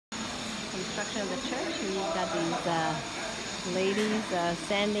construction of the church. We've got these ladies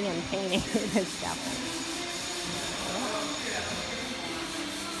sanding and painting with their scalpel.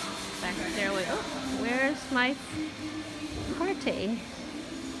 Back stairway. Oh, where's my party?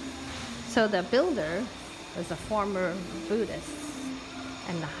 So the builder was a former Buddhist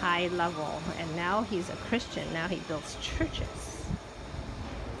and the high level, and now he's a Christian. Now he builds churches.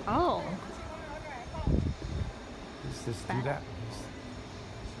 Oh. Let's just do that.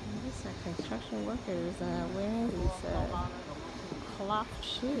 These are construction workers wearing these cloth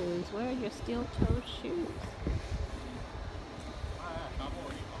shoes. Where are your steel-toed shoes?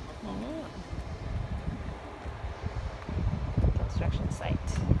 Oh. Construction site.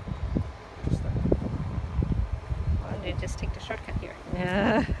 Why don't you just take the shortcut here?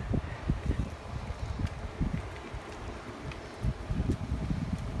 Yeah.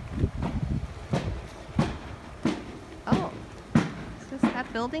 Oh, is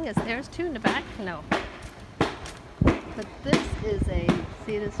that building is theirs too in the back? No. But this is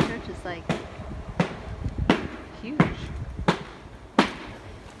see, this church is like huge.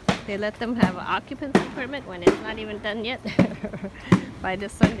 They let them have an occupancy permit when it's not even done yet. By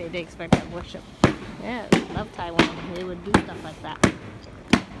this Sunday, they expect to worship. Yeah, I love Taiwan. They would do stuff like that.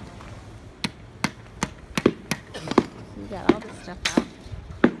 So you got all this stuff out.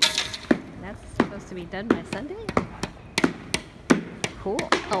 And that's supposed to be done by Sunday? Cool.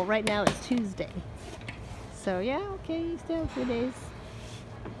 Oh, right now it's Tuesday. So yeah, okay, you still have a few days.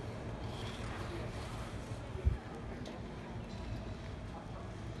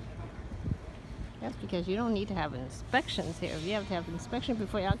 That's because you don't need to have inspections here. If you have to have an inspection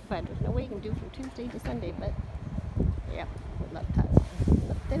before you occupy, there's no way you can do from Tuesday to Sunday, but yeah, we love Taiwan.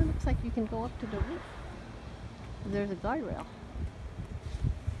 Look, there looks like you can go up to the roof. There's a guardrail.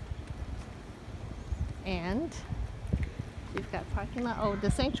 And we've got parking lot. Oh,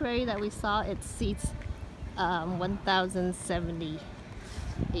 the sanctuary that we saw, it seats 1,078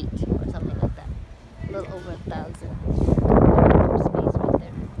 or something like that. A little over 1,000.